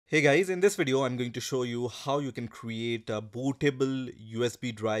Hey guys, in this video I'm going to show you how you can create a bootable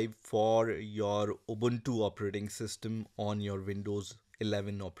USB drive for your Ubuntu operating system on your Windows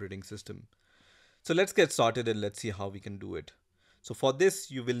 11 operating system. So let's get started and let's see how we can do it. So for this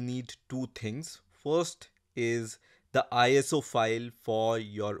you will need two things. First is the ISO file for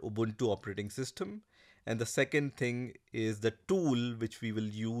your Ubuntu operating system, and the second thing is the tool which we will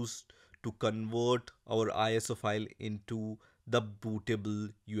use to convert our ISO file into the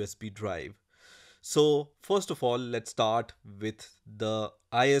bootable USB drive. So first of all, let's start with the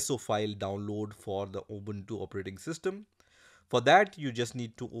ISO file download for the Ubuntu operating system. For that, you just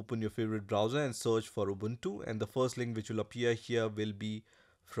need to open your favorite browser and search for Ubuntu, and the first link which will appear here will be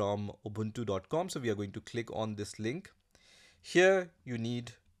from ubuntu.com. So we are going to click on this link. Here you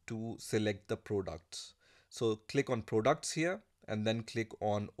need to select the products. So click on products here and then click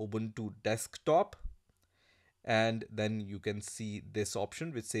on Ubuntu desktop, and then you can see this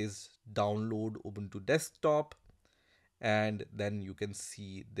option which says download Ubuntu desktop, and then you can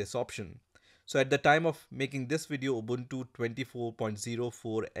see this option. So at the time of making this video, Ubuntu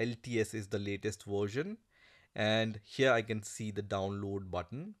 24.04 LTS is the latest version, and here I can see the download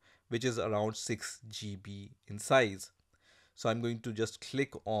button which is around 6 GB in size. So I'm going to just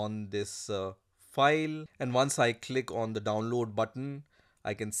click on this file, and once I click on the download button,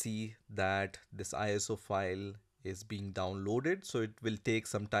 I can see that this ISO file is being downloaded. So it will take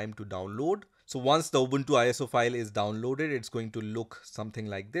some time to download. So once the Ubuntu ISO file is downloaded, it's going to look something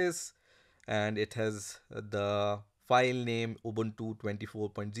like this, and it has the file name Ubuntu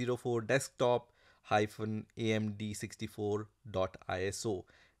 24.04 desktop -amd64.iso,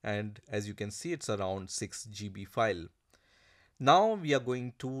 and as you can see, it's around 6 GB file. Now we are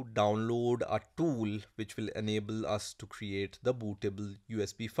going to download a tool which will enable us to create the bootable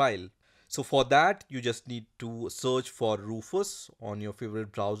USB file. So for that, you just need to search for Rufus on your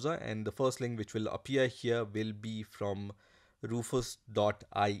favorite browser, and the first link which will appear here will be from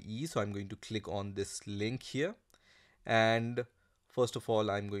rufus.ie. So I'm going to click on this link here, and first of all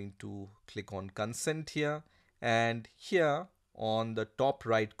I'm going to click on consent here, and here on the top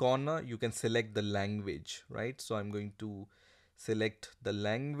right corner you can select the language, right? So I'm going to select the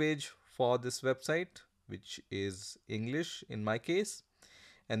language for this website, which is English in my case.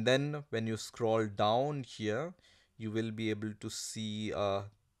 And then when you scroll down here, you will be able to see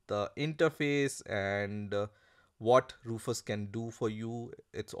the interface and what Rufus can do for you.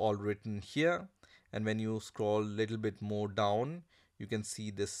 It's all written here. And when you scroll a little bit more down, you can see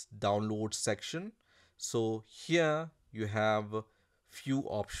this download section. So here you have few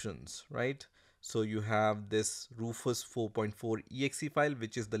options, right? So you have this Rufus 4.4 exe file,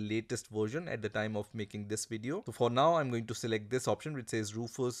 which is the latest version at the time of making this video. So for now, I'm going to select this option which says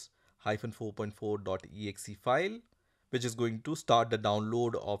Rufus-4.4.exe file, which is going to start the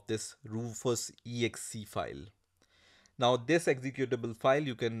download of this Rufus exe file. Now this executable file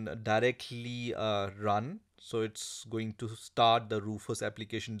you can directly run. So it's going to start the Rufus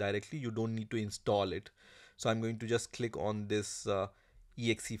application directly. You don't need to install it. So I'm going to just click on this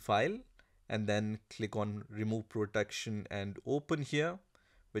exe file and then click on remove protection and open here,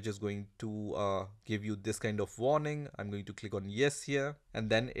 which is going to give you this kind of warning. I'm going to click on yes here, and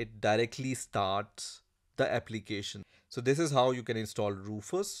then it directly starts the application. So this is how you can install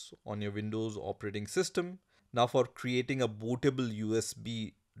Rufus on your Windows operating system. Now for creating a bootable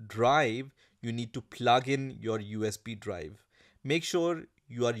USB drive, you need to plug in your USB drive. Make sure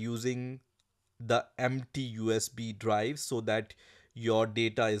you are using the empty USB drive so that your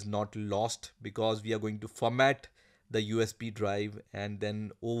data is not lost, because we are going to format the USB drive and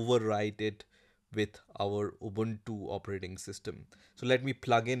then overwrite it with our Ubuntu operating system. So let me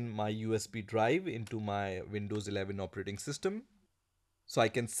plug in my USB drive into my Windows 11 operating system. So I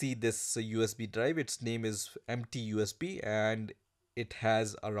can see this USB drive. Its name is empty USB and it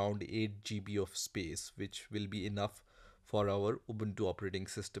has around 8 GB of space, which will be enough for our Ubuntu operating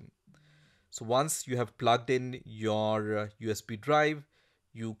system. So once you have plugged in your USB drive,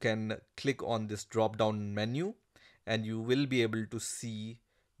 you can click on this drop down menu and you will be able to see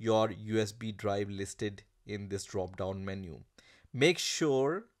your USB drive listed in this drop down menu. Make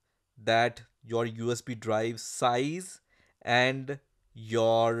sure that your USB drive size and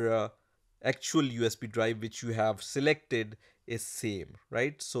your actual USB drive which you have selected is same,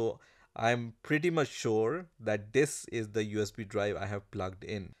 right? So I'm pretty much sure that this is the USB drive I have plugged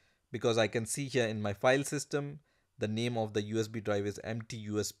in, because I can see here in my file system the name of the USB drive is empty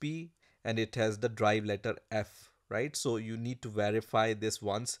USB and it has the drive letter F, right? So you need to verify this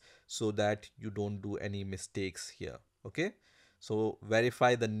once so that you don't do any mistakes here. Okay, so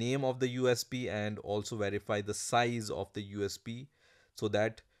verify the name of the USB and also verify the size of the USB so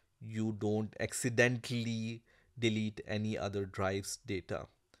that you don't accidentally delete any other drive's data.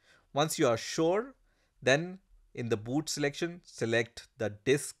 Once you are sure, then in the boot selection, select the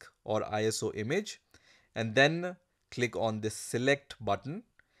disk or ISO image and then click on this select button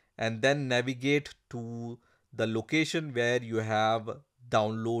and then navigate to the location where you have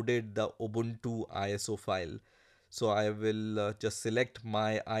downloaded the Ubuntu ISO file. So I will just select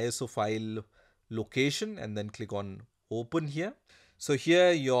my ISO file location and then click on open here. So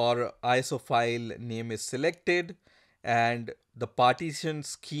here your ISO file name is selected and the partition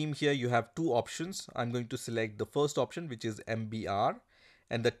scheme here you have two options. I'm going to select the first option, which is MBR,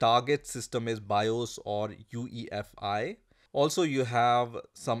 and the target system is BIOS or UEFI. Also, you have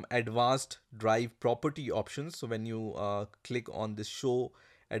some advanced drive property options. So when you click on this show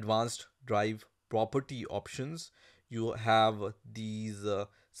advanced drive property options, you have these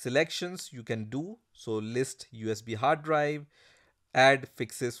selections you can do. So list USB hard drive, add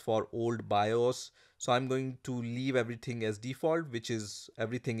fixes for old BIOS. So I'm going to leave everything as default, which is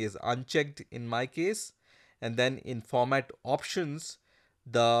everything is unchecked in my case. And then in format options,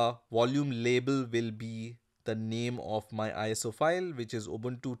 the volume label will be the name of my ISO file, which is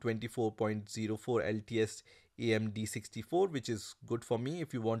Ubuntu 24.04 LTS AMD64, which is good for me.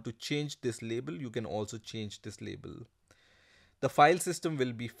 If you want to change this label, you can also change this label. The file system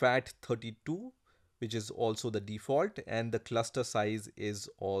will be FAT32, which is also the default, and the cluster size is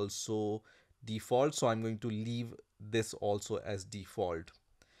also default. So I'm going to leave this also as default.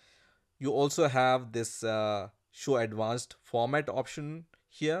 You also have this show advanced format option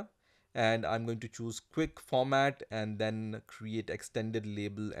here, and I'm going to choose quick format and then create extended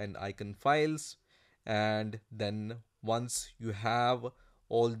label and icon files. And then once you have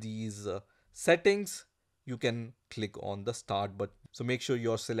all these settings, you can click on the start button. So make sure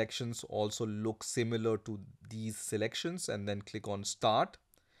your selections also look similar to these selections and then click on start.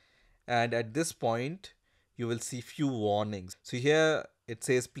 And at this point you will see few warnings. So here it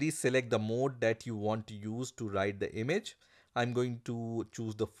says please select the mode that you want to use to write the image. I'm going to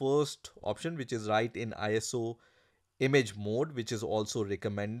choose the first option, which is write in ISO image mode, which is also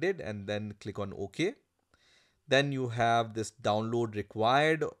recommended, and then click on OK. Then you have this download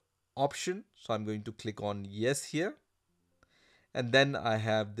required option, so I'm going to click on yes here. And then I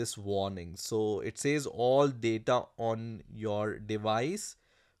have this warning. So it says all data on your device,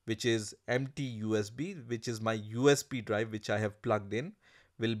 which is empty USB, which is my USB drive which I have plugged in,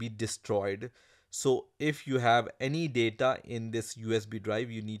 will be destroyed. So if you have any data in this USB drive,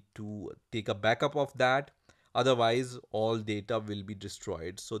 you need to take a backup of that. Otherwise, all data will be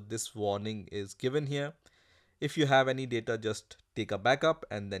destroyed. So this warning is given here. If you have any data, just take a backup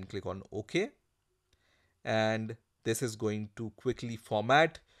and then click on OK. And this is going to quickly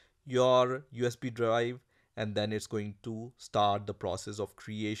format your USB drive, and then it's going to start the process of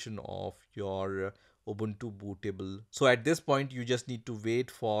creation of your Ubuntu bootable. So at this point you just need to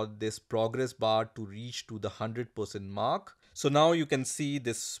wait for this progress bar to reach to the 100% mark. So now you can see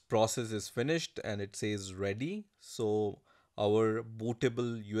this process is finished and it says ready. So our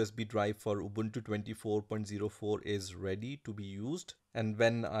bootable USB drive for Ubuntu 24.04 is ready to be used. And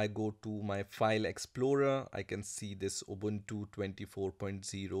when I go to my file explorer, I can see this Ubuntu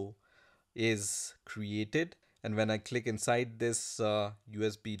 24.0 is created. And when I click inside this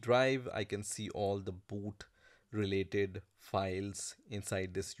USB drive, I can see all the boot related files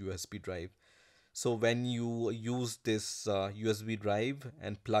inside this USB drive. So when you use this USB drive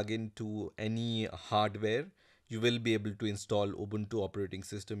and plug into any hardware, you will be able to install Ubuntu operating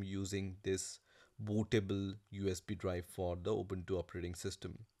system using this bootable USB drive for the Ubuntu operating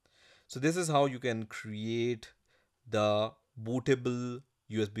system. So this is how you can create the bootable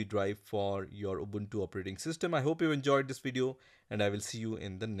USB drive for your Ubuntu operating system. I hope you enjoyed this video and I will see you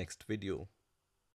in the next video.